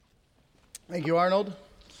Thank you, Arnold.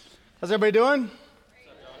 How's everybody doing?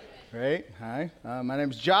 Great. Hi. My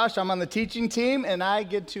name is Josh. I'm on the teaching team, and I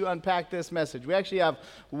get to unpack this message. We actually have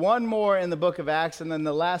one more in the book of Acts, and then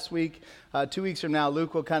the last week, 2 weeks from now,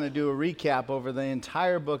 Luke will kind of do a recap over the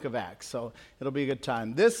entire book of Acts. So it'll be a good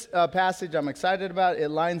time. This passage I'm excited about. It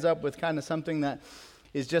lines up with kind of something that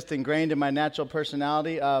is just ingrained in my natural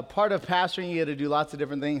personality. Part of pastoring, you get to do lots of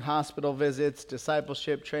different things: hospital visits,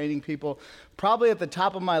 discipleship, training people. Probably at the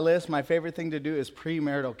top of my list, my favorite thing to do is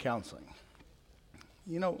premarital counseling.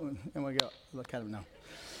 You know, and we go, kind of no.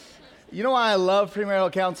 You know why I love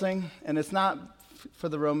premarital counseling? And it's not for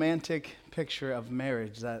the romantic picture of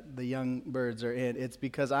marriage that the young birds are in. It's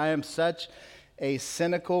because I am such a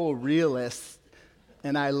cynical realist,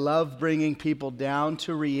 and I love bringing people down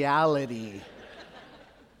to reality.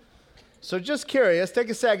 So just curious,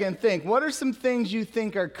 take a second and think, what are some things you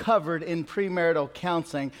think are covered in premarital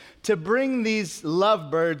counseling to bring these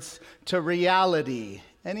lovebirds to reality?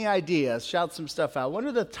 Any ideas? Shout some stuff out. What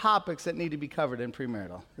are the topics that need to be covered in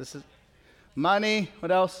premarital? This is money.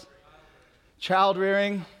 What else? Child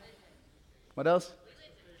rearing. What else?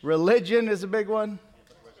 Religion is a big one.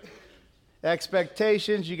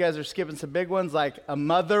 Expectations. You guys are skipping some big ones like a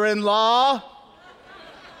mother-in-law.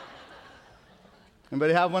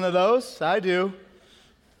 Anybody have one of those? I do.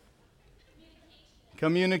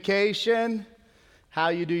 Communication. How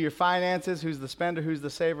you do your finances, who's the spender, who's the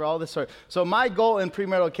saver, all this sort. So my goal in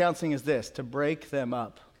premarital counseling is this: to break them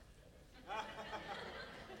up.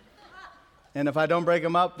 And if I don't break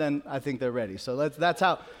them up, then I think they're ready. So that's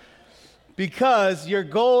how. Because your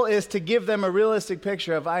goal is to give them a realistic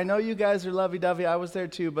picture of, I know you guys are lovey-dovey, I was there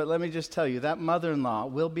too, but let me just tell you, that mother-in-law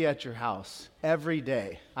will be at your house every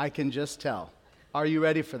day. I can just tell. Are you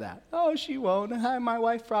ready for that? Oh, she won't. Hi, my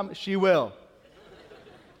wife promised. She will.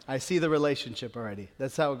 I see the relationship already.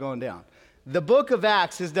 That's how it's going down. The book of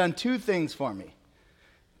Acts has done two things for me.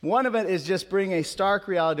 One of it is just bring a stark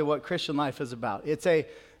reality to what Christian life is about.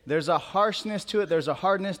 There's a harshness to it, there's a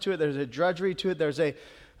hardness to it, there's a drudgery to it, there's a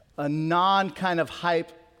non-kind of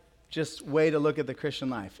hype just way to look at the Christian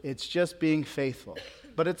life. It's just being faithful.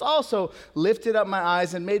 But it's also lifted up my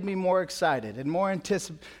eyes and made me more excited and more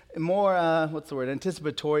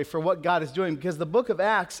anticipatory for what God is doing, because the book of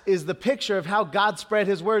Acts is the picture of how God spread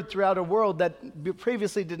his word throughout a world that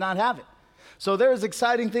previously did not have it. So there's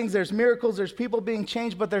exciting things, there's miracles, there's people being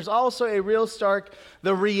changed, but there's also a real stark,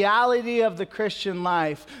 the reality of the Christian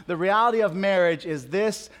life, the reality of marriage is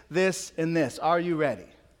this, and this. Are you ready?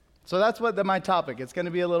 So that's my topic. It's going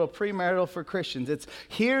to be a little premarital for Christians.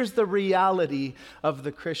 Here's the reality of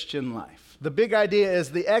the Christian life. The big idea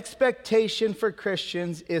is the expectation for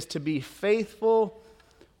Christians is to be faithful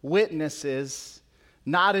witnesses,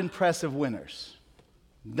 not impressive winners.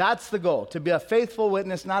 That's the goal, to be a faithful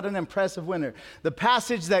witness, not an impressive winner. The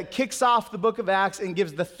passage that kicks off the book of Acts and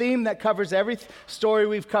gives the theme that covers every story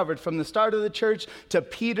we've covered, from the start of the church to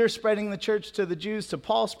Peter spreading the church to the Jews, to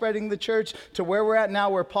Paul spreading the church, to where we're at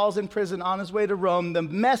now, where Paul's in prison on his way to Rome. The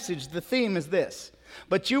message, the theme is this: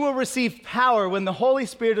 but you will receive power when the Holy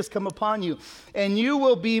Spirit has come upon you, and you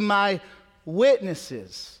will be my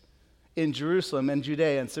witnesses in Jerusalem and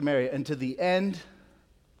Judea and Samaria and to the end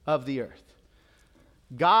of the earth.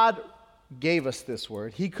 God gave us this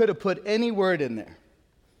word. He could have put any word in there.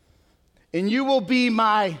 And you will be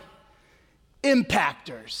my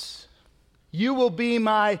impactors. You will be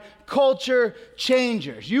my culture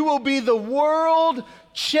changers. You will be the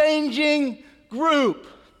world-changing group.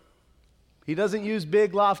 He doesn't use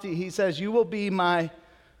big, lofty. He says, you will be my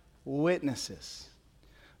witnesses.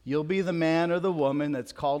 You'll be the man or the woman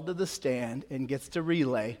that's called to the stand and gets to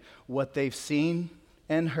relay what they've seen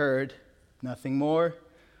and heard. Nothing more,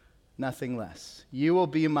 nothing less. You will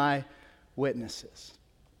be my witnesses.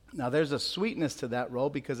 Now, there's a sweetness to that role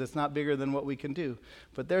because it's not bigger than what we can do.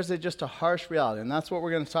 But there's just a harsh reality, and that's what we're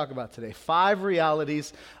going to talk about today. 5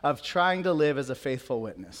 realities of trying to live as a faithful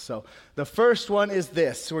witness. So the first one is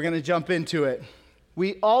this. We're going to jump into it.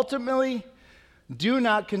 We ultimately do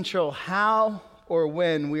not control how or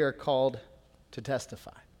when we are called to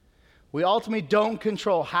testify. We ultimately don't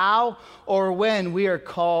control how or when we are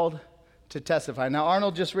called to testify. Now,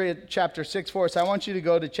 Arnold just read chapter 6 for us. I want you to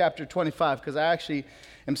go to chapter 25 because I actually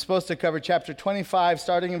am supposed to cover chapter 25,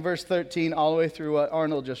 starting in verse 13, all the way through what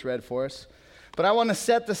Arnold just read for us. But I want to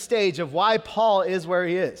set the stage of why Paul is where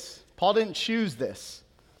he is. Paul didn't choose this.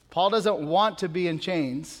 Paul doesn't want to be in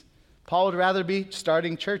chains. Paul would rather be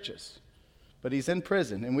starting churches. But he's in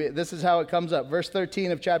prison, and this is how it comes up. Verse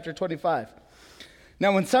 13 of chapter 25.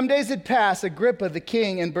 Now, when some days had passed, Agrippa the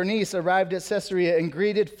king and Bernice arrived at Caesarea and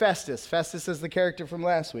greeted Festus. Festus is the character from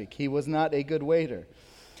last week. He was not a good waiter.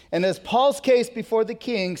 And as Paul's case before the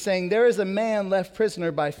king, saying, there is a man left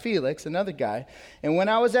prisoner by Felix, another guy, and when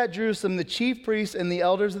I was at Jerusalem, the chief priests and the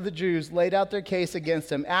elders of the Jews laid out their case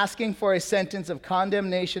against him, asking for a sentence of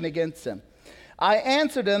condemnation against him. I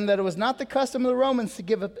answered them that it was not the custom of the Romans to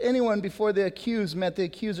give up anyone before the accused met the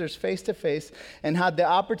accusers face to face and had the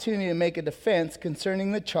opportunity to make a defense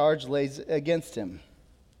concerning the charge laid against him.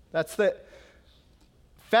 That's the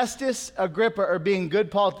Festus, Agrippa are being good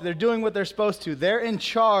politics. They're doing what they're supposed to. They're in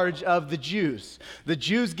charge of the Jews. The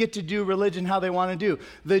Jews get to do religion how they want to do.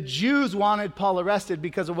 The Jews wanted Paul arrested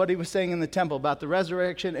because of what he was saying in the temple about the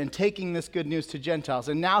resurrection and taking this good news to Gentiles.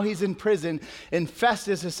 And now he's in prison, and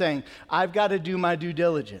Festus is saying, I've got to do my due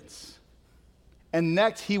diligence. And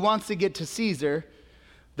next, he wants to get to Caesar.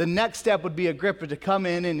 The next step would be Agrippa to come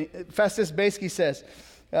in, and Festus basically says,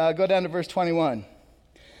 go down to verse 21.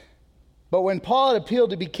 But when Paul had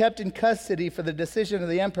appealed to be kept in custody for the decision of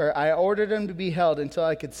the emperor, I ordered him to be held until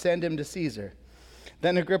I could send him to Caesar.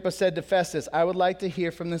 Then Agrippa said to Festus, I would like to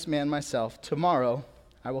hear from this man myself. Tomorrow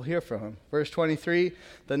I will hear from him. Verse 23,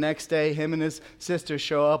 the next day, him and his sister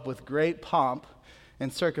show up with great pomp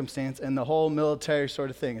and circumstance and the whole military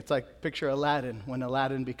sort of thing. It's like picture Aladdin when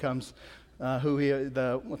Aladdin becomes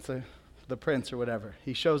the prince or whatever.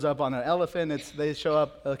 He shows up on an elephant. They show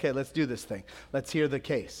up, okay, let's do this thing. Let's hear the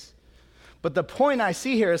case. But the point I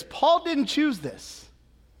see here is Paul didn't choose this.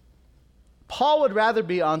 Paul would rather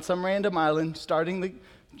be on some random island starting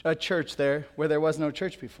a church there where there was no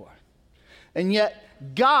church before. And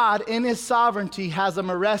yet God in his sovereignty has him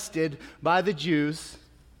arrested by the Jews,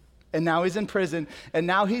 and now he's in prison, and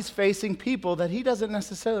now he's facing people that he doesn't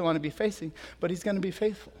necessarily want to be facing, but he's going to be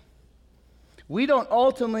faithful. We don't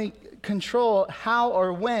ultimately control how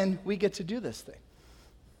or when we get to do this thing.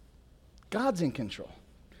 God's in control.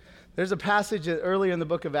 There's a passage earlier in the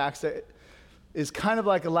book of Acts that is kind of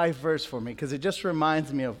like a life verse for me because it just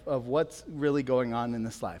reminds me of what's really going on in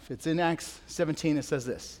this life. It's in Acts 17. It says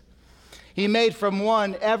this. He made from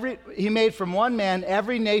one man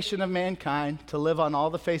every nation of mankind to live on all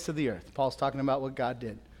the face of the earth. Paul's talking about what God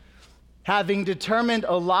did. Having determined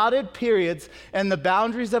allotted periods and the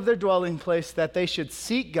boundaries of their dwelling place that they should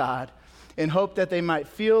seek God in hope that they might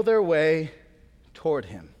feel their way toward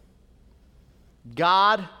him.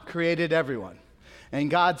 God created everyone, and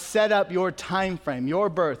God set up your time frame, your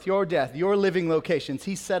birth, your death, your living locations.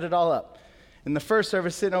 He set it all up. In the first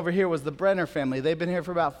service sitting over here was the Brenner family. They've been here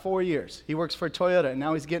for about 4 years. He works for Toyota, and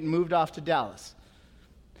now he's getting moved off to Dallas.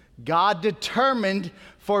 God determined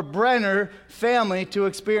for Brenner family to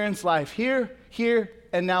experience life here,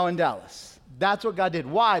 and now in Dallas. That's what God did.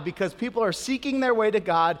 Why? Because people are seeking their way to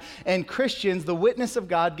God, and Christians, the witness of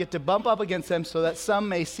God, get to bump up against them so that some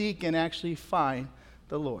may seek and actually find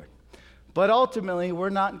the Lord. But ultimately,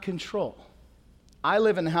 we're not in control. I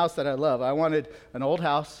live in the house that I love. I wanted an old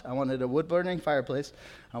house. I wanted a wood-burning fireplace.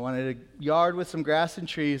 I wanted a yard with some grass and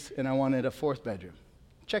trees, and I wanted a fourth bedroom.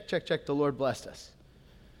 Check, check, check. The Lord blessed us.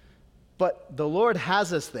 But the Lord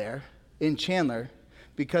has us there in Chandler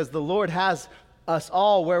because the Lord has us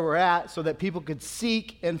all where we're at so that people could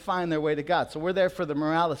seek and find their way to God. So we're there for the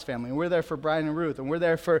Morales family, and we're there for Brian and Ruth, and we're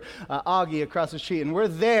there for Augie across the street, and we're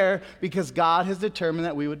there because God has determined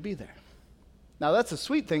that we would be there. Now that's a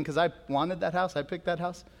sweet thing because I wanted that house, I picked that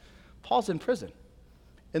house. Paul's in prison,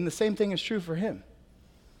 and the same thing is true for him.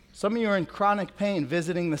 Some of you are in chronic pain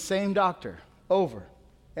visiting the same doctor over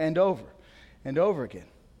and over and over again.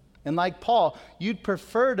 And like Paul, you'd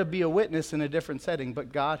prefer to be a witness in a different setting,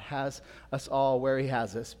 but God has us all where he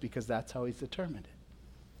has us because that's how he's determined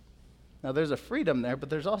it. Now, there's a freedom there,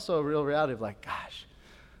 but there's also a real reality of like, gosh,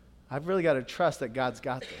 I've really got to trust that God's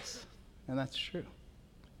got this. And that's true.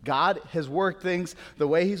 God has worked things the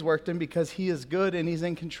way he's worked them because he is good and he's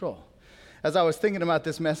in control. As I was thinking about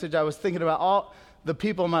this message, I was thinking about all the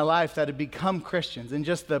people in my life that had become Christians and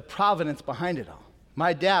just the providence behind it all.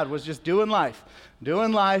 My dad was just doing life. He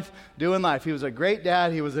was a great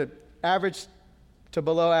dad. He was an average to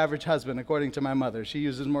below average husband, according to my mother. She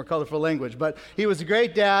uses more colorful language. But he was a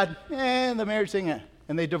great dad, and the marriage thing,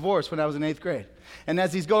 and they divorced when I was in 8th grade. And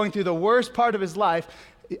as he's going through the worst part of his life,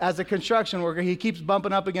 as a construction worker, he keeps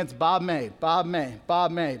bumping up against Bob May. And Bob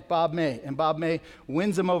May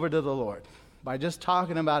wins him over to the Lord by just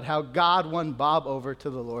talking about how God won Bob over to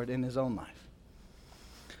the Lord in his own life.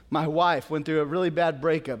 My wife went through a really bad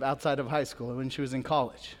breakup outside of high school when she was in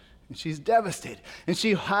college. And she's devastated. And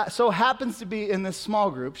she so happens to be in this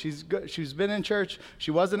small group. She's been in church.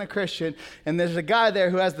 She wasn't a Christian. And there's a guy there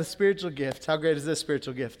who has the spiritual gift. How great is this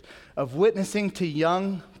spiritual gift? Of witnessing to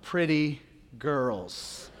young, pretty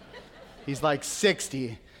girls. He's like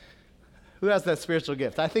 60. Who has that spiritual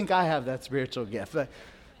gift? I think I have that spiritual gift.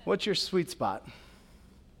 What's your sweet spot?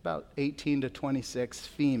 about 18 to 26,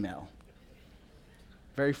 female.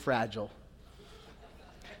 Very fragile.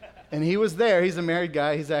 And he was there. He's a married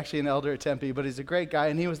guy. He's actually an elder at Tempe, but he's a great guy.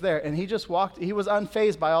 And he was there. And he just walked. He was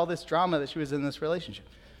unfazed by all this drama that she was in this relationship.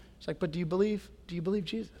 She's like, but do you believe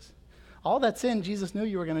Jesus? All that sin Jesus knew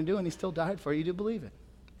you were going to do, and he still died for you. You do believe it.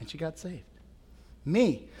 And she got saved.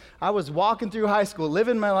 Me, I was walking through high school,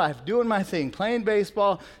 living my life, doing my thing, playing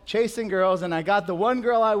baseball, chasing girls, and I got the one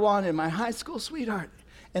girl I wanted, my high school sweetheart.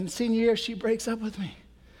 And senior year, she breaks up with me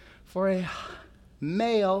for a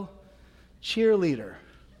male cheerleader.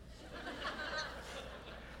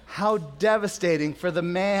 How devastating for the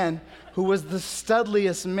man who was the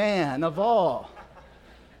studliest man of all.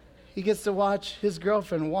 He gets to watch his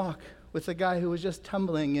girlfriend walk with a guy who was just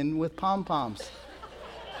tumbling in with pom-poms.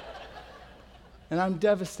 And I'm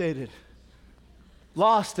devastated,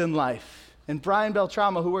 lost in life. And Brian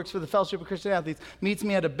Beltramo, who works for the Fellowship of Christian Athletes, meets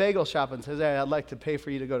me at a bagel shop and says, hey, I'd like to pay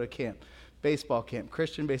for you to go to camp, baseball camp,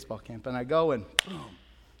 Christian baseball camp. And I go and boom,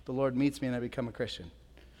 the Lord meets me and I become a Christian.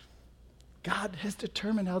 God has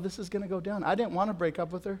determined how this is going to go down. I didn't want to break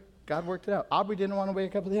up with her. God worked it out. Aubrey didn't want to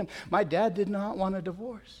break up with him. My dad did not want a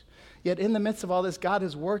divorce. Yet in the midst of all this, God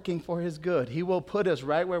is working for his good. He will put us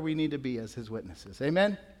right where we need to be as his witnesses.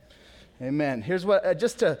 Amen? Amen. Here's what,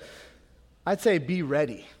 I'd say be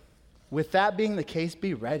ready. With that being the case,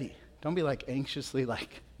 be ready. Don't be anxiously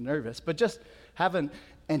nervous, but just have an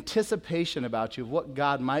anticipation about you of what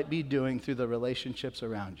God might be doing through the relationships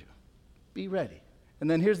around you. Be ready. And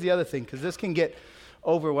then here's the other thing, because this can get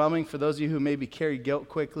overwhelming for those of you who maybe carry guilt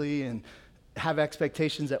quickly and have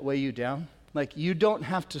expectations that weigh you down. You don't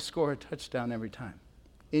have to score a touchdown every time.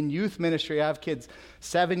 In youth ministry, I have kids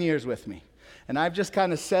 7 years with me. And I've just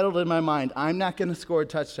kind of settled in my mind, I'm not going to score a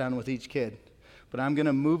touchdown with each kid, but I'm going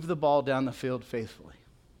to move the ball down the field faithfully.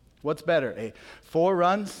 What's better,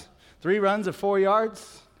 3 runs of 4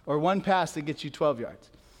 yards, or 1 pass that gets you 12 yards?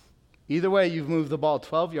 Either way, you've moved the ball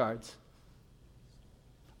 12 yards.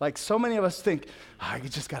 So many of us think, I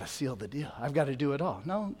just got to seal the deal. I've got to do it all.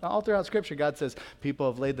 No, all throughout Scripture, God says, people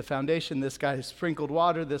have laid the foundation. This guy has sprinkled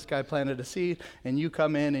water. This guy planted a seed. And you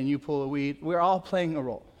come in and you pull a weed. We're all playing a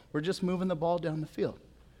role. We're just moving the ball down the field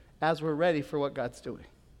as we're ready for what God's doing.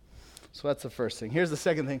 So that's the first thing. Here's the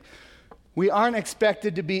second thing. We aren't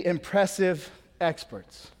expected to be impressive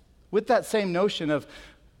experts. With that same notion of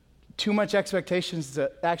too much expectations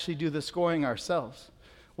to actually do the scoring ourselves.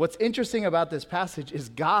 What's interesting about this passage is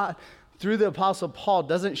God, through the Apostle Paul,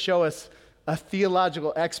 doesn't show us a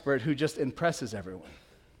theological expert who just impresses everyone.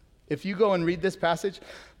 If you go and read this passage,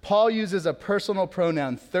 Paul uses a personal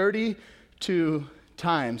pronoun 32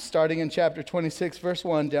 times, starting in chapter 26, verse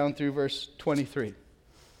 1, down through verse 23.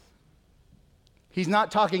 He's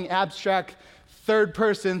not talking abstract,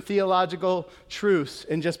 third-person theological truths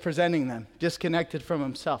and just presenting them, disconnected from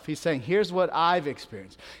himself. He's saying, here's what I've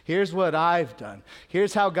experienced. Here's what I've done.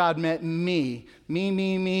 Here's how God met me.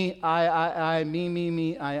 Me, I,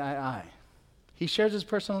 me, I. He shares his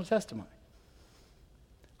personal testimony.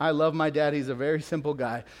 I love my dad. He's a very simple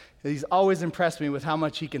guy. He's always impressed me with how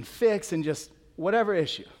much he can fix and just whatever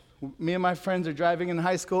issue. Me and my friends are driving in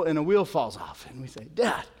high school and a wheel falls off. And we say,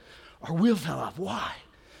 Dad, our wheel fell off. Why?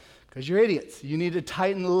 Because you're idiots. You need to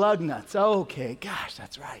tighten the lug nuts. Okay, gosh,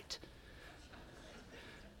 that's right.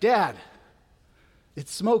 Dad,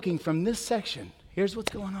 it's smoking from this section. Here's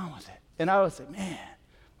what's going on with it. And I would say, man,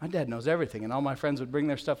 my dad knows everything. And all my friends would bring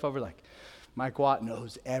their stuff over Mike Watt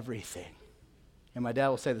knows everything. And my dad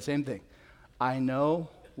will say the same thing. I know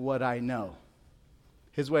what I know.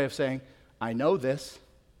 His way of saying, I know this,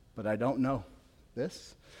 but I don't know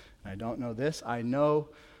this. I don't know this. I know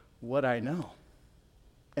what I know.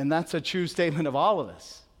 And that's a true statement of all of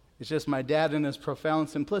us. It's just my dad in his profound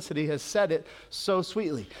simplicity has said it so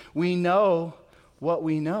sweetly. We know what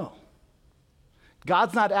we know.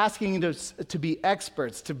 God's not asking us to be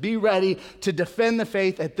experts, to be ready to defend the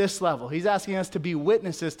faith at this level. He's asking us to be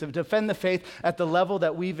witnesses, to defend the faith at the level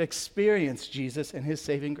that we've experienced Jesus and his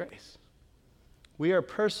saving grace. We are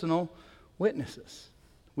personal witnesses.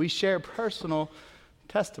 We share personal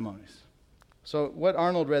testimonies. So what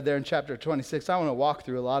Arnold read there in chapter 26, I want to walk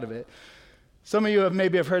through a lot of it. Some of you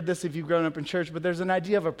maybe have heard this if you've grown up in church, but there's an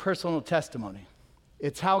idea of a personal testimony.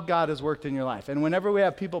 It's how God has worked in your life. And whenever we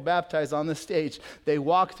have people baptized on this stage, they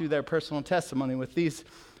walk through their personal testimony with these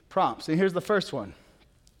prompts. And here's the first one.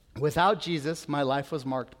 Without Jesus, my life was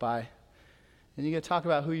marked by, and you get to talk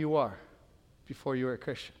about who you are before you were a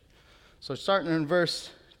Christian. So starting in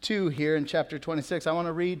verse 2 here in chapter 26, I want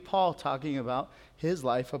to read Paul talking about his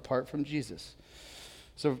life apart from Jesus.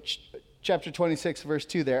 So chapter 26, verse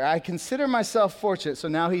 2 there. I consider myself fortunate. So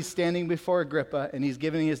now he's standing before Agrippa and he's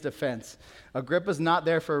giving his defense. Agrippa's not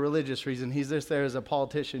there for a religious reason. He's just there as a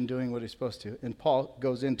politician doing what he's supposed to. And Paul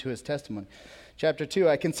goes into his testimony. Chapter 2,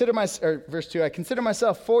 verse 2, I consider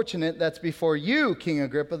myself fortunate that's before you, King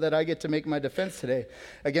Agrippa, that I get to make my defense today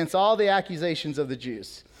against all the accusations of the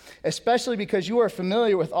Jews, especially because you are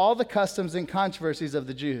familiar with all the customs and controversies of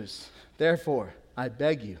the Jews. Therefore, I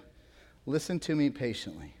beg you, listen to me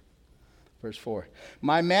patiently. Verse 4,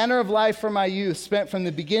 my manner of life from my youth, spent from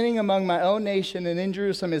the beginning among my own nation and in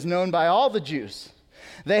Jerusalem, is known by all the Jews.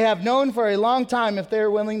 They have known for a long time, if they are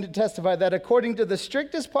willing to testify, that according to the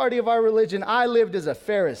strictest party of our religion, I lived as a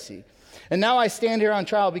Pharisee. And now I stand here on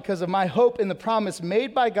trial because of my hope in the promise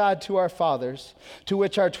made by God to our fathers, to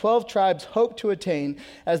which our 12 tribes hope to attain,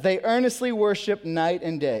 as they earnestly worship night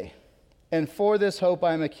and day. And for this hope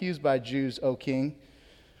I am accused by Jews, O king.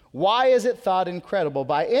 Why is it thought incredible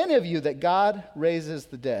by any of you that God raises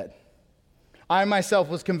the dead? I myself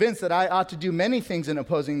was convinced that I ought to do many things in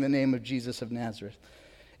opposing the name of Jesus of Nazareth.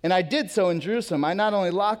 And I did so in Jerusalem. I not only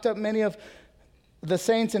locked up many of the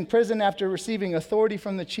saints in prison after receiving authority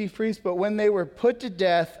from the chief priests, but when they were put to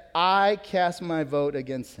death, I cast my vote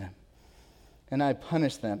against them. And I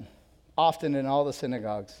punished them, often in all the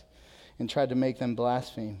synagogues, and tried to make them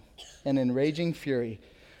blaspheme. And in raging fury,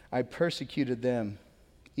 I persecuted them,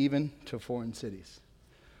 even to foreign cities.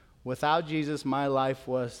 Without Jesus, my life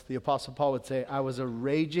was, the Apostle Paul would say, I was a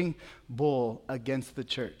raging bull against the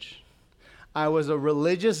church. I was a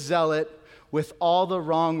religious zealot with all the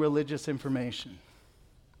wrong religious information.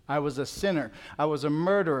 I was a sinner. I was a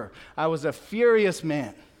murderer. I was a furious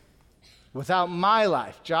man. Without my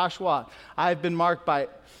life, Josh Watt, I've been marked by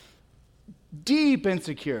deep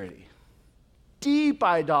insecurity, deep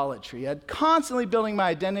idolatry, constantly building my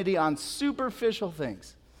identity on superficial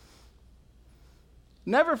things.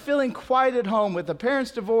 Never feeling quite at home with a parents'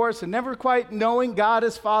 divorce and never quite knowing God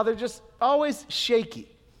as Father, just always shaky.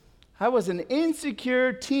 I was an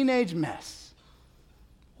insecure teenage mess.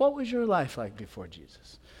 What was your life like before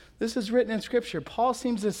Jesus? This is written in Scripture. Paul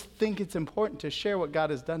seems to think it's important to share what God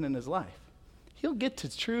has done in his life. He'll get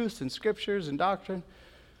to truths and Scriptures and doctrine,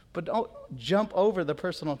 but don't jump over the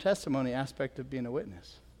personal testimony aspect of being a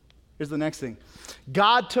witness. Here's the next thing.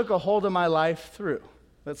 God took a hold of my life through.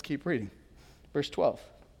 Let's keep reading. Verse 12.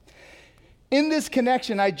 In this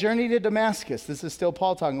connection, I journeyed to Damascus. This is still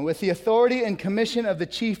Paul talking. With the authority and commission of the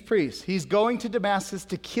chief priest. He's going to Damascus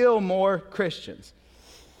to kill more Christians.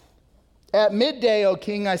 At midday, O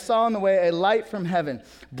king, I saw on the way a light from heaven,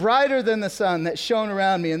 brighter than the sun, that shone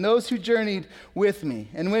around me and those who journeyed with me.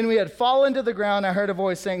 And when we had fallen to the ground, I heard a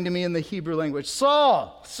voice saying to me in the Hebrew language,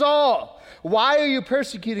 Saul, Saul, why are you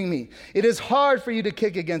persecuting me? It is hard for you to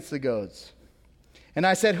kick against the goads. And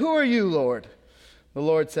I said, who are you, Lord? The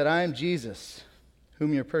Lord said, I am Jesus,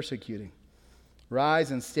 whom you're persecuting.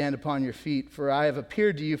 Rise and stand upon your feet, for I have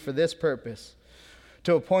appeared to you for this purpose,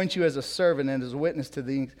 to appoint you as a servant and as a witness to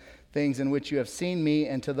the things in which you have seen me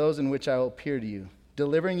and to those in which I will appear to you,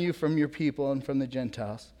 delivering you from your people and from the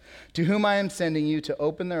Gentiles, to whom I am sending you to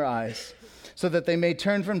open their eyes, so that they may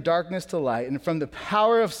turn from darkness to light and from the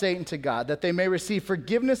power of Satan to God, that they may receive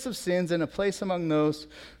forgiveness of sins and a place among those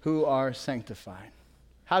who are sanctified.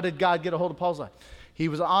 How did God get a hold of Paul's life? He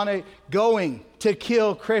was going to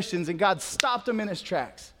kill Christians, and God stopped him in his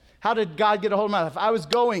tracks. How did God get a hold of my life? I was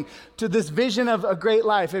going to this vision of a great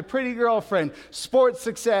life, a pretty girlfriend, sports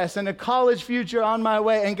success, and a college future on my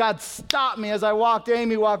way, and God stopped me as I walked.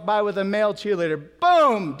 Amy walked by with a male cheerleader.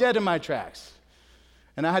 Boom! Dead in my tracks.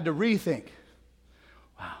 And I had to rethink.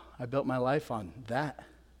 Wow, I built my life on that.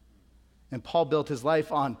 And Paul built his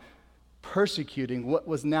life on persecuting what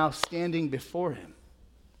was now standing before him.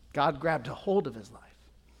 God grabbed a hold of his life.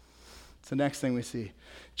 It's the next thing we see.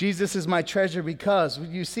 Jesus is my treasure because,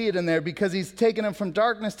 you see it in there, because he's taken him from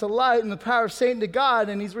darkness to light and the power of Satan to God,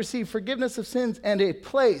 and he's received forgiveness of sins and a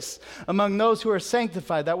place among those who are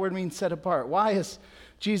sanctified. That word means set apart. Why is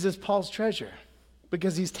Jesus Paul's treasure?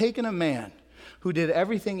 Because he's taken a man who did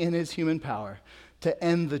everything in his human power to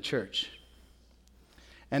end the church.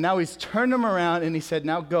 And now he's turned him around and he said,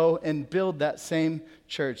 now go and build that same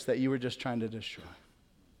church that you were just trying to destroy.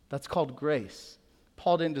 That's called grace.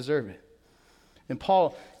 Paul didn't deserve it. And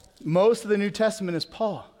Paul, most of the New Testament is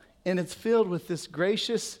Paul. And it's filled with this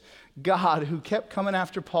gracious God who kept coming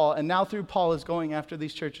after Paul. And now through Paul is going after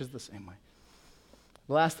these churches the same way.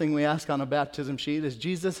 The last thing we ask on a baptism sheet is,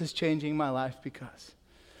 Jesus is changing my life because.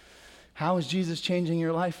 How is Jesus changing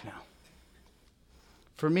your life now?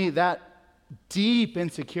 For me, that deep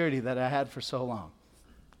insecurity that I had for so long.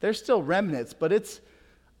 There's still remnants, but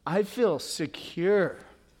I feel secure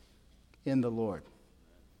in the Lord.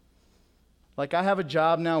 Like I have a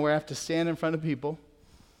job now where I have to stand in front of people,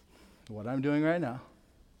 what I'm doing right now,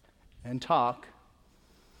 and talk.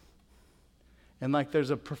 And like there's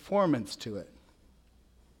a performance to it.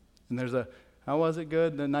 And there's a, how was it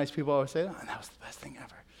good? The nice people always say, oh, that was the best thing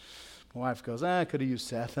ever. My wife goes, I could have used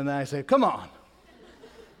Seth. And then I say, come on.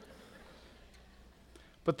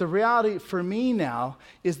 But the reality for me now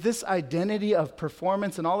is this identity of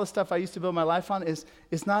performance and all the stuff I used to build my life on is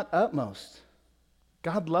not utmost.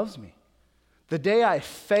 God loves me. The day I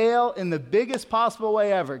fail in the biggest possible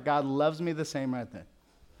way ever, God loves me the same right then.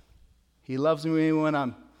 He loves me when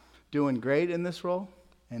I'm doing great in this role,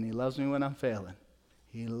 and he loves me when I'm failing.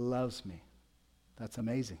 He loves me. That's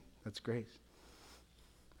amazing. That's grace.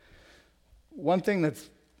 One thing that's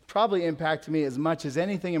probably impacted me as much as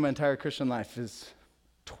anything in my entire Christian life is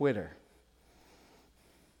Twitter.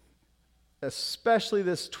 Especially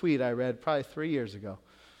this tweet I read probably 3 years ago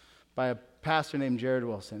by a pastor named Jared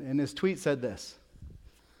Wilson. And his tweet said this.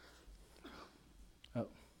 Oh,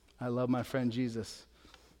 I love my friend Jesus.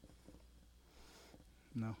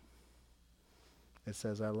 No. It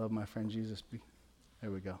says, I love my friend Jesus.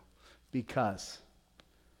 There we go. Because.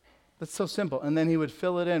 That's so simple. And then he would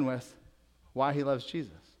fill it in with why he loves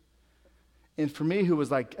Jesus. And for me, who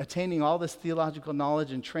was like attaining all this theological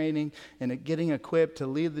knowledge and training and getting equipped to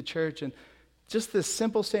lead the church, and just this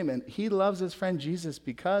simple statement, he loves his friend Jesus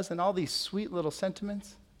because, and all these sweet little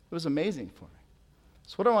sentiments, it was amazing for me.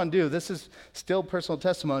 So what I want to do, this is still personal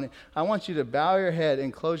testimony. I want you to bow your head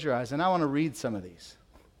and close your eyes, and I want to read some of these.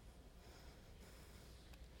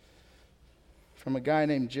 From a guy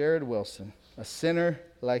named Jared Wilson, a sinner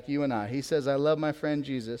like you and I. He says, I love my friend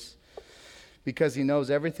Jesus because he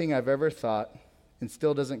knows everything I've ever thought and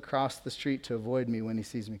still doesn't cross the street to avoid me when he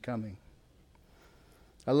sees me coming.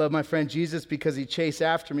 I love my friend Jesus because he chased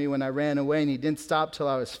after me when I ran away and he didn't stop till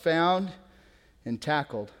I was found and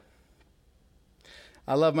tackled.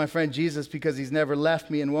 I love my friend Jesus because he's never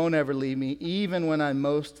left me and won't ever leave me, even when I'm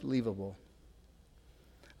most leavable.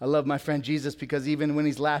 I love my friend Jesus because even when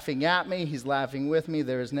he's laughing at me, he's laughing with me.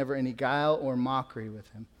 There is never any guile or mockery with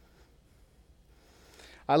him.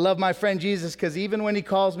 I love my friend Jesus because even when he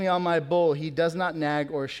calls me on my bull, he does not nag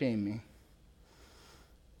or shame me.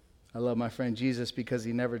 I love my friend Jesus because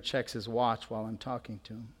he never checks his watch while I'm talking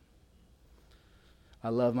to him. I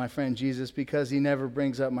love my friend Jesus because he never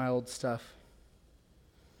brings up my old stuff.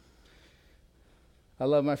 I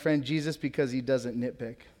love my friend Jesus because he doesn't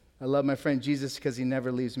nitpick. I love my friend Jesus because he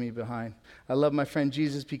never leaves me behind. I love my friend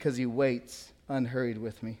Jesus because he waits unhurried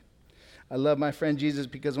with me. I love my friend Jesus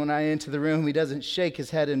because when I enter the room, he doesn't shake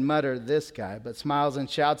his head and mutter, this guy, but smiles and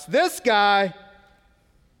shouts, this guy.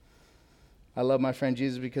 I love my friend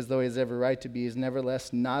Jesus because though he has every right to be, he's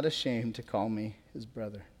nevertheless not ashamed to call me his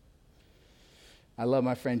brother. I love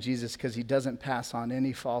my friend Jesus because he doesn't pass on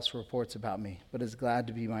any false reports about me, but is glad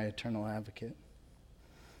to be my eternal advocate.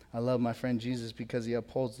 I love my friend Jesus because he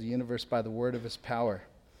upholds the universe by the word of his power.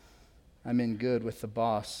 I'm in good with the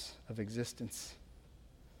boss of existence.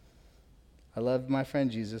 I love my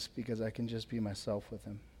friend Jesus because I can just be myself with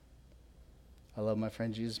him. I love my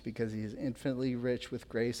friend Jesus because he is infinitely rich with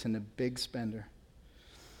grace and a big spender.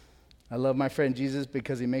 I love my friend Jesus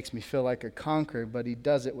because he makes me feel like a conqueror, but he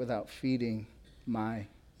does it without feeding my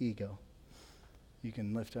ego. You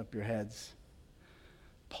can lift up your heads.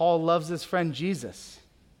 Paul loves his friend Jesus.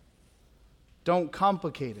 Don't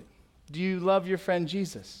complicate it. Do you love your friend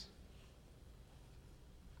Jesus?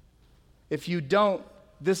 If you don't,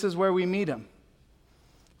 this is where we meet him.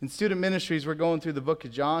 In student ministries, we're going through the book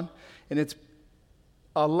of John, and it's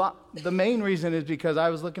a lot. The main reason is because I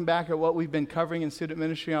was looking back at what we've been covering in student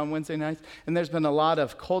ministry on Wednesday nights, and there's been a lot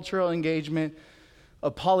of cultural engagement,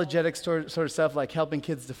 apologetic sort of stuff like helping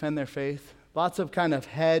kids defend their faith, lots of kind of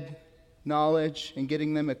head knowledge and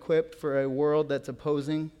getting them equipped for a world that's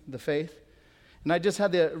opposing the faith. And I just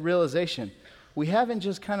had the realization, we haven't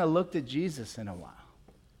just kind of looked at Jesus in a while.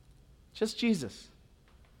 Just Jesus.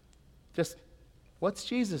 Just, what's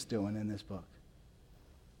Jesus doing in this book?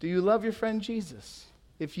 Do you love your friend Jesus?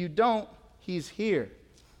 If you don't, he's here,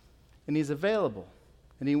 and he's available,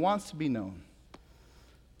 and he wants to be known.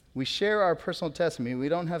 We share our personal testimony. We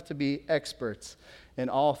don't have to be experts in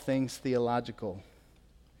all things theological.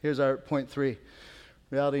 Here's our point 3.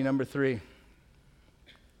 Reality number 3.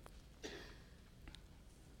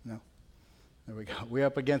 No. There we go. We're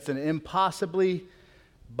up against an impossibly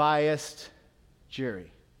biased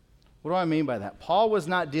jury. What do I mean by that? Paul was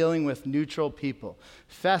not dealing with neutral people.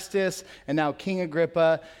 Festus and now King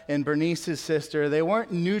Agrippa and Bernice's sister, they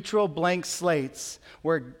weren't neutral blank slates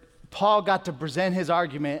where Paul got to present his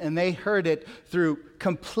argument and they heard it through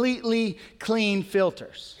completely clean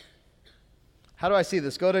filters. How do I see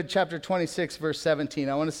this? Go to chapter 26, verse 17.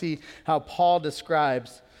 I want to see how Paul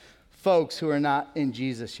describes folks who are not in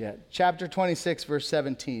Jesus yet. Chapter 26, verse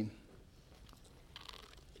 17.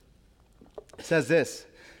 It says this,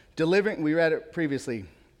 we read it previously,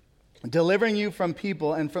 delivering you from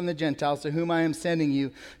people and from the Gentiles to whom I am sending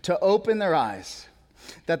you to open their eyes,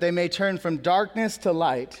 that they may turn from darkness to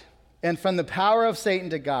light and from the power of Satan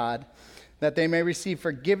to God, that they may receive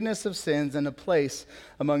forgiveness of sins and a place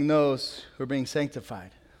among those who are being sanctified.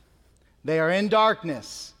 They are in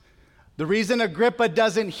darkness. The reason Agrippa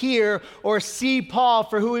doesn't hear or see Paul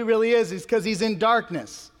for who he really is because he's in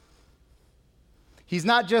darkness. He's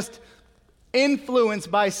not just influenced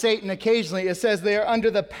by Satan occasionally. It says they are under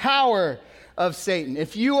the power of Satan.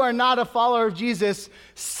 If you are not a follower of Jesus,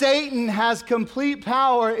 Satan has complete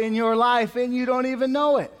power in your life and you don't even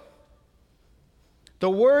know it. The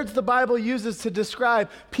words the Bible uses to describe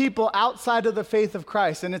people outside of the faith of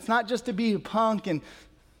Christ, and it's not just to be punk and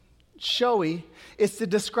showy, it's to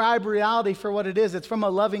describe reality for what it is. It's from a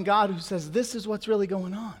loving God who says, this is what's really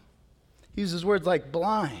going on. He uses words like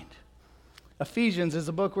blind. Ephesians is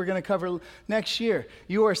a book we're going to cover next year.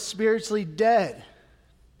 You are spiritually dead.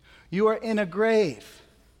 You are in a grave.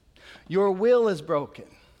 Your will is broken.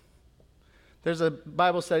 There's a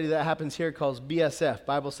Bible study that happens here called BSF,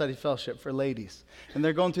 Bible Study Fellowship for Ladies. And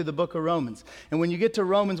they're going through the book of Romans. And when you get to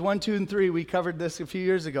Romans 1, 2, and 3, we covered this a few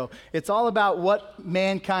years ago. It's all about what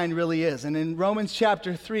mankind really is. And in Romans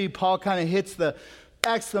chapter 3, Paul kind of hits the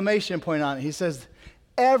exclamation point on it. He says,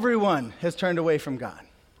 everyone has turned away from God.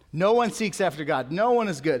 No one seeks after God. No one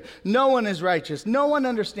is good. No one is righteous. No one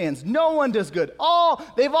understands. No one does good.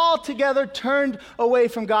 They've all together turned away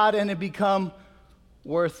from God and have become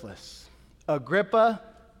worthless. Agrippa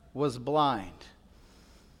was blind.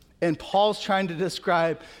 And Paul's trying to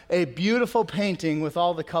describe a beautiful painting with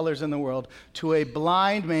all the colors in the world to a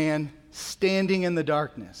blind man standing in the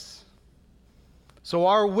darkness. So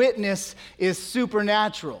our witness is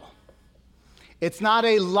supernatural. It's not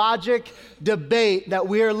a logic debate that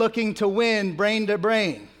we are looking to win brain to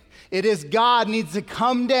brain. It is God needs to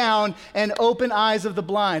come down and open eyes of the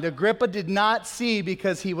blind. Agrippa did not see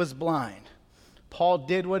because he was blind. Paul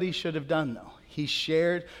did what he should have done, though. He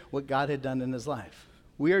shared what God had done in his life.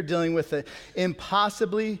 We are dealing with an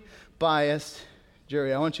impossibly biased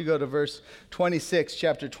jury. I want you to go to verse 26,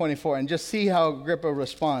 chapter 24, and just see how Agrippa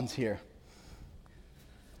responds here.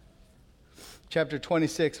 Chapter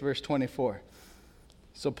 26, verse 24.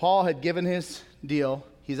 So Paul had given his deal.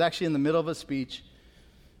 He's actually in the middle of a speech,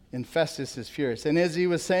 and Festus is furious. And as he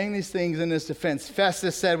was saying these things in his defense,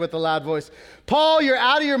 Festus said with a loud voice, Paul, you're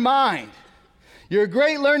out of your mind. Your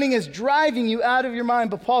great learning is driving you out of your mind.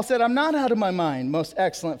 But Paul said, I'm not out of my mind, most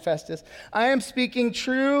excellent Festus. I am speaking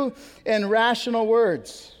true and rational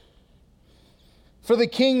words. For the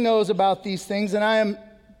king knows about these things, and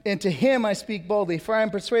to him I speak boldly. For I am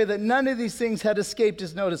persuaded that none of these things had escaped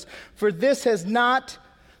his notice. For this has not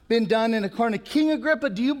been done in accordance. King Agrippa,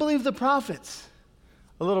 do you believe the prophets?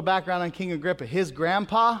 A little background on King Agrippa. His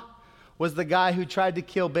grandpa was the guy who tried to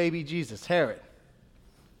kill baby Jesus, Herod.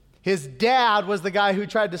 His dad was the guy who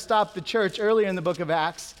tried to stop the church earlier in the book of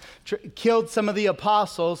Acts, killed some of the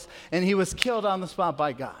apostles, and he was killed on the spot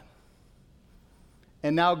by God.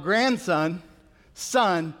 And now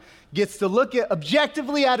son, gets to look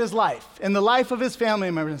objectively at his life and the life of his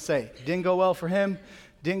family members and say, didn't go well for him.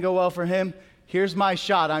 Here's my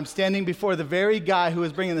shot. I'm standing before the very guy who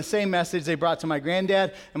is bringing the same message they brought to my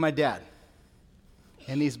granddad and my dad.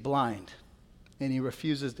 And he's blind, and he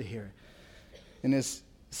refuses to hear it. And his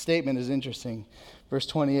statement is interesting. Verse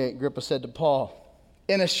 28, Agrippa said to Paul,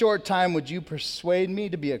 in a short time would you persuade me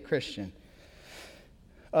to be a Christian?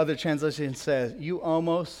 Other translations says, you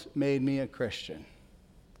almost made me a Christian.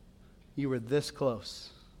 You were this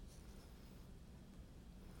close.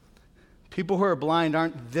 People who are blind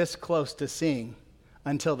aren't this close to seeing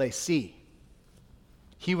until they see.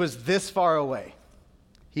 He was this far away.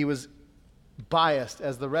 He was biased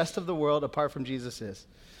as the rest of the world apart from Jesus is.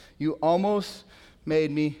 You almost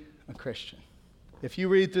made me a Christian. If you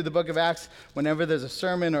read through the book of Acts, whenever there's a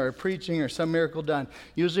sermon or a preaching or some miracle done,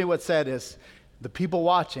 usually what's said is the people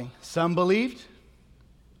watching, some believed,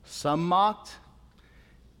 some mocked,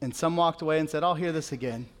 and some walked away and said, I'll hear this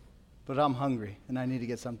again, but I'm hungry and I need to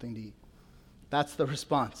get something to eat. That's the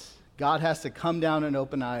response. God has to come down and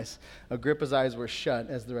open eyes. Agrippa's eyes were shut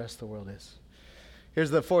as the rest of the world is.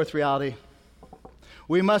 Here's the fourth reality.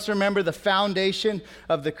 We must remember the foundation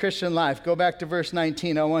of the Christian life. Go back to verse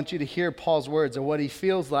 19. I want you to hear Paul's words of what he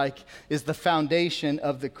feels like is the foundation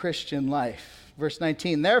of the Christian life. Verse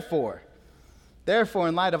 19, Therefore,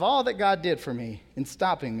 in light of all that God did for me in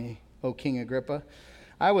stopping me, O King Agrippa,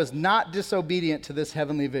 I was not disobedient to this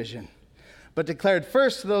heavenly vision, but declared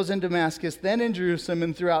first to those in Damascus, then in Jerusalem,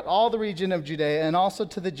 and throughout all the region of Judea, and also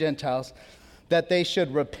to the Gentiles, that they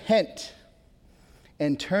should repent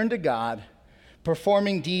and turn to God,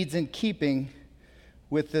 performing deeds in keeping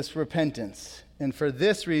with this repentance. And for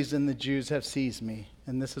this reason the Jews have seized me,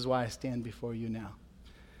 and this is why I stand before you now.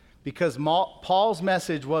 Because Paul's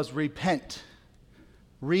message was repent.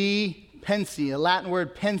 Repensi, a Latin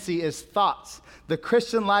word pensi is thoughts. The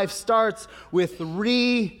Christian life starts with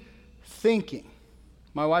rethinking.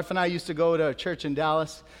 My wife and I used to go to a church in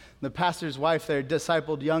Dallas. The pastor's wife there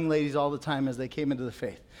discipled young ladies all the time as they came into the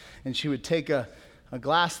faith. And she would take a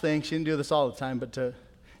glass thing. She didn't do this all the time,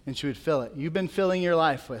 and she would fill it. You've been filling your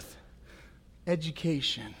life with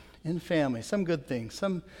education and family, some good things,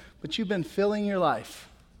 but you've been filling your life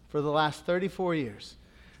for the last 34 years.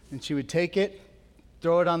 And she would take it,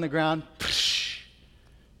 throw it on the ground.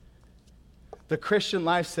 The Christian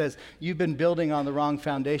life says, you've been building on the wrong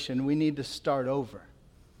foundation. We need to start over.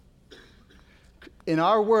 In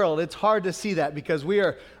our world, it's hard to see that because we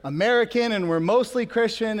are American and we're mostly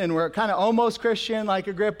Christian and we're kind of almost Christian like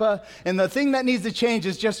Agrippa. And the thing that needs to change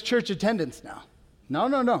is just church attendance now.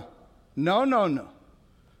 No.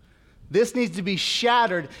 This needs to be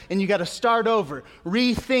shattered and you got to start over.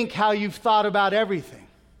 Rethink how you've thought about everything.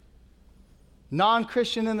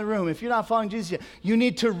 Non-Christian in the room, if you're not following Jesus yet, you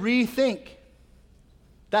need to rethink.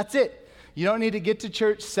 That's it. You don't need to get to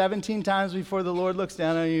church 17 times before the Lord looks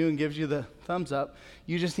down on you and gives you the thumbs up.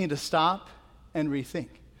 You just need to stop and rethink.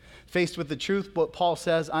 Faced with the truth, what Paul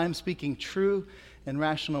says, I am speaking true and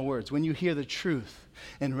rational words. When you hear the truth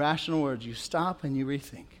and rational words, you stop and you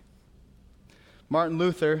rethink. Martin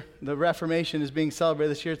Luther, the Reformation is being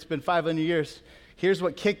celebrated this year. It's been 500 years. Here's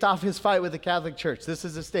what kicked off his fight with the Catholic Church. This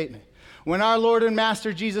is a statement. When our Lord and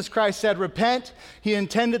Master Jesus Christ said, repent, he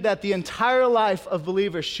intended that the entire life of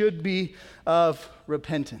believers should be of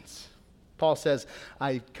repentance. Paul says,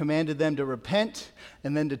 I commanded them to repent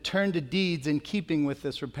and then to turn to deeds in keeping with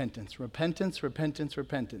this repentance. Repentance, repentance,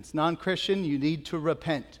 repentance. Non-Christian, you need to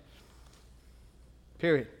repent.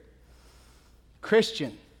 Period.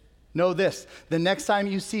 Christian, know this, the next time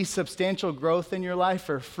you see substantial growth in your life,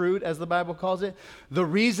 or fruit as the Bible calls it, the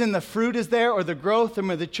reason the fruit is there or the growth or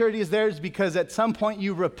maturity is there is because at some point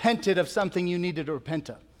you repented of something you needed to repent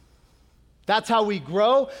of. That's how we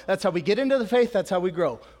grow. That's how we get into the faith. That's how we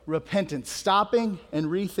grow. Repentance, stopping and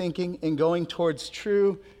rethinking and going towards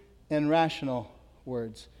true and rational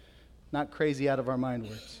words, not crazy out of our mind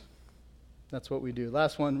words. That's what we do.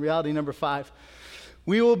 Last one, reality number 5.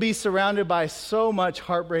 We will be surrounded by so much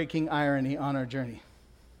heartbreaking irony on our journey.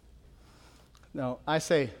 Now, I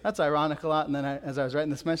say, that's ironic a lot, and then as I was writing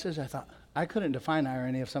this message, I thought, I couldn't define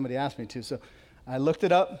irony if somebody asked me to, so I looked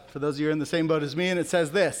it up for those of you who are in the same boat as me, and it says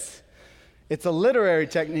this. It's a literary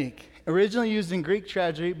technique originally used in Greek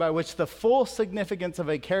tragedy by which the full significance of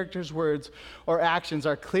a character's words or actions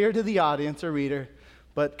are clear to the audience or reader,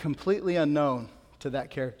 but completely unknown to that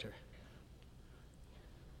character.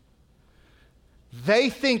 They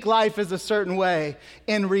think life is a certain way.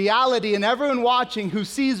 In reality, and everyone watching who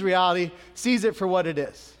sees reality sees it for what it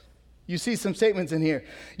is. You see some statements in here.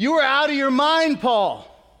 You were out of your mind, Paul.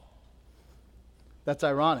 That's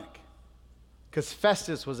ironic, because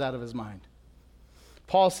Festus was out of his mind.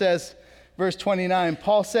 Paul says, verse 29,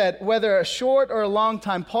 Paul said, whether a short or a long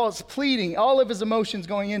time, Paul is pleading, all of his emotions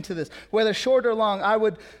going into this, whether short or long, I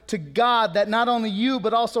would to God that not only you,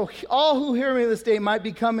 but also all who hear me this day might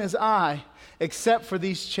become as I, except for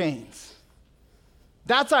these chains.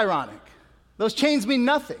 That's ironic. Those chains mean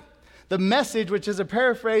nothing. The message, which is a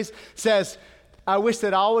paraphrase, says, I wish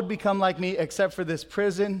that all would become like me except for this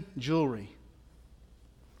prison jewelry.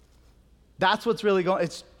 That's what's really going.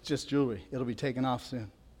 It's just jewelry. It'll be taken off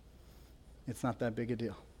soon. It's not that big a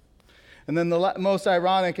deal. And then the most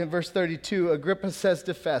ironic in verse 32, Agrippa says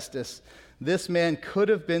to Festus, this man could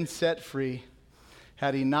have been set free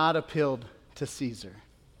had he not appealed to Caesar.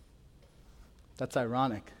 That's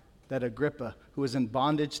ironic that Agrippa, who was in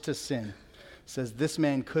bondage to sin, says this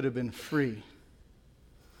man could have been free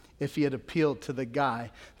if he had appealed to the guy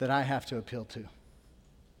that I have to appeal to,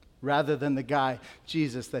 rather than the guy,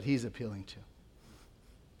 Jesus, that he's appealing to.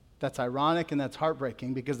 That's ironic and that's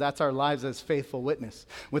heartbreaking because that's our lives as faithful witness.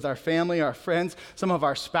 With our family, our friends, some of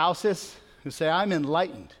our spouses who say, I'm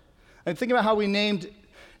enlightened. And think about how we named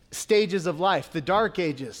stages of life, the dark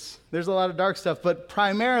ages. There's a lot of dark stuff, but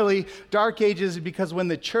primarily dark ages because when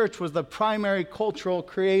the church was the primary cultural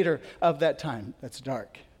creator of that time. That's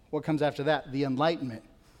dark. What comes after that? The Enlightenment.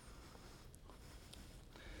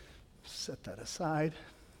 Set that aside,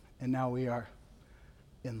 and now we are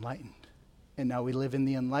enlightened. And now we live in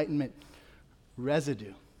the Enlightenment residue.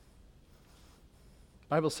 The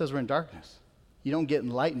Bible says we're in darkness. You don't get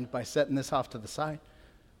enlightened by setting this off to the side.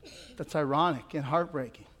 That's ironic and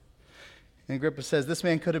heartbreaking. And Agrippa says this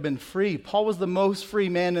man could have been free. Paul was the most free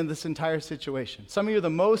man in this entire situation. Some of you are the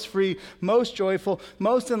most free, most joyful,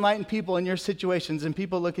 most enlightened people in your situations, and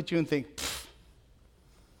people look at you and think,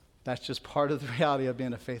 that's just part of the reality of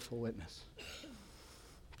being a faithful witness.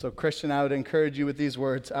 So, Christian, I would encourage you with these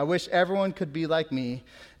words. I wish everyone could be like me,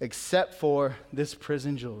 except for this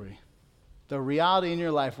prison jewelry. The reality in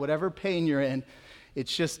your life, whatever pain you're in,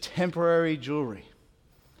 it's just temporary jewelry.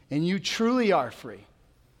 And you truly are free.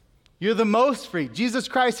 You're the most free. Jesus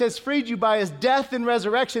Christ has freed you by his death and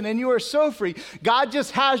resurrection, and you are so free. God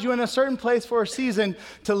just has you in a certain place for a season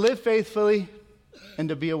to live faithfully and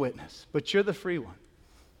to be a witness. But you're the free one.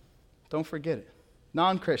 Don't forget it.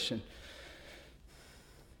 Non-Christian.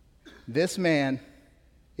 This man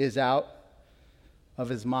is out of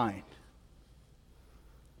his mind.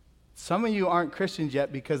 Some of you aren't Christians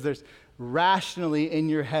yet because there's rationally in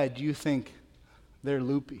your head you think they're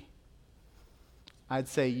loopy. I'd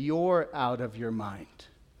say you're out of your mind.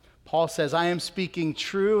 Paul says, I am speaking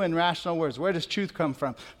true and rational words. Where does truth come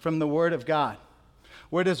from? From the Word of God.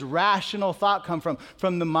 Where does rational thought come from?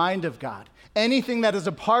 From the mind of God. Anything that is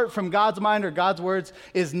apart from God's mind or God's words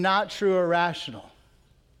is not true or rational.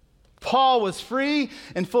 Paul was free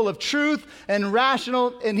and full of truth and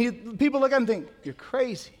rational, and people look at him and think, you're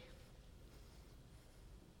crazy.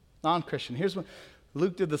 Non-Christian. Here's what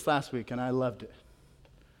Luke did this last week, and I loved it.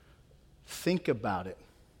 Think about it.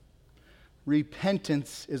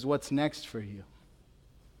 Repentance is what's next for you.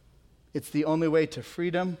 It's the only way to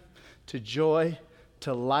freedom, to joy,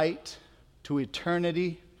 to light, to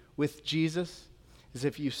eternity with Jesus, is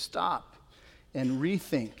if you stop and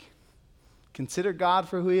rethink. Consider God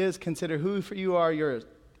for who he is. Consider who you are. You're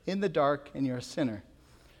in the dark and you're a sinner.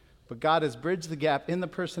 But God has bridged the gap in the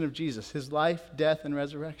person of Jesus, his life, death, and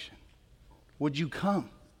resurrection. Would you come?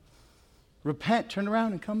 Repent, turn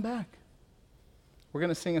around, and come back. We're going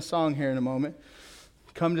to sing a song here in a moment.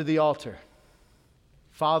 Come to the altar.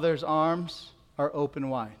 Father's arms are open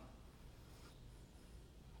wide.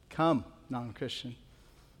 Come, non-Christian.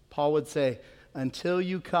 Paul would say, until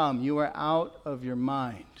you come, you are out of your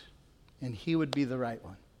mind. And he would be the right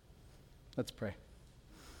one. Let's pray.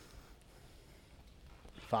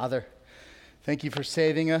 Father, thank you for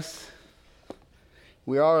saving us.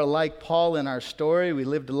 We are like Paul in our story. We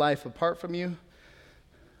lived a life apart from you.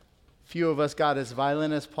 Few of us got as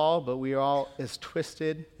violent as Paul, but we are all as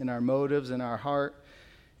twisted in our motives, in our heart,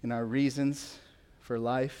 in our reasons for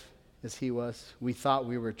life as he was. We thought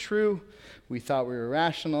we were true. We thought we were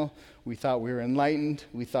rational. We thought we were enlightened.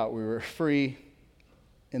 We thought we were free.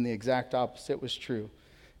 And the exact opposite was true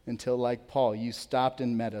until, like Paul, you stopped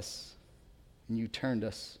and met us, and you turned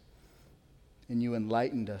us, and you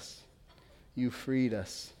enlightened us. You freed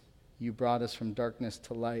us. You brought us from darkness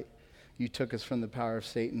to light. You took us from the power of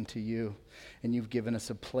Satan to you, and you've given us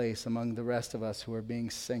a place among the rest of us who are being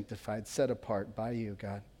sanctified, set apart by you,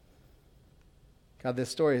 God. God, this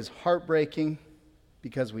story is heartbreaking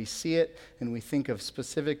because we see it and we think of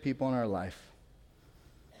specific people in our life.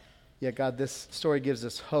 Yet, God, this story gives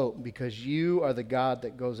us hope because you are the God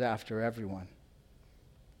that goes after everyone.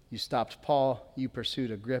 You stopped Paul. You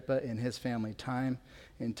pursued Agrippa and his family time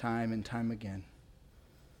and time and time again.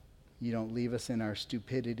 You don't leave us in our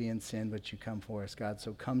stupidity and sin, but you come for us, God.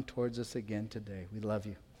 So come towards us again today. We love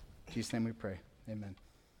you. In Jesus' name we pray. Amen.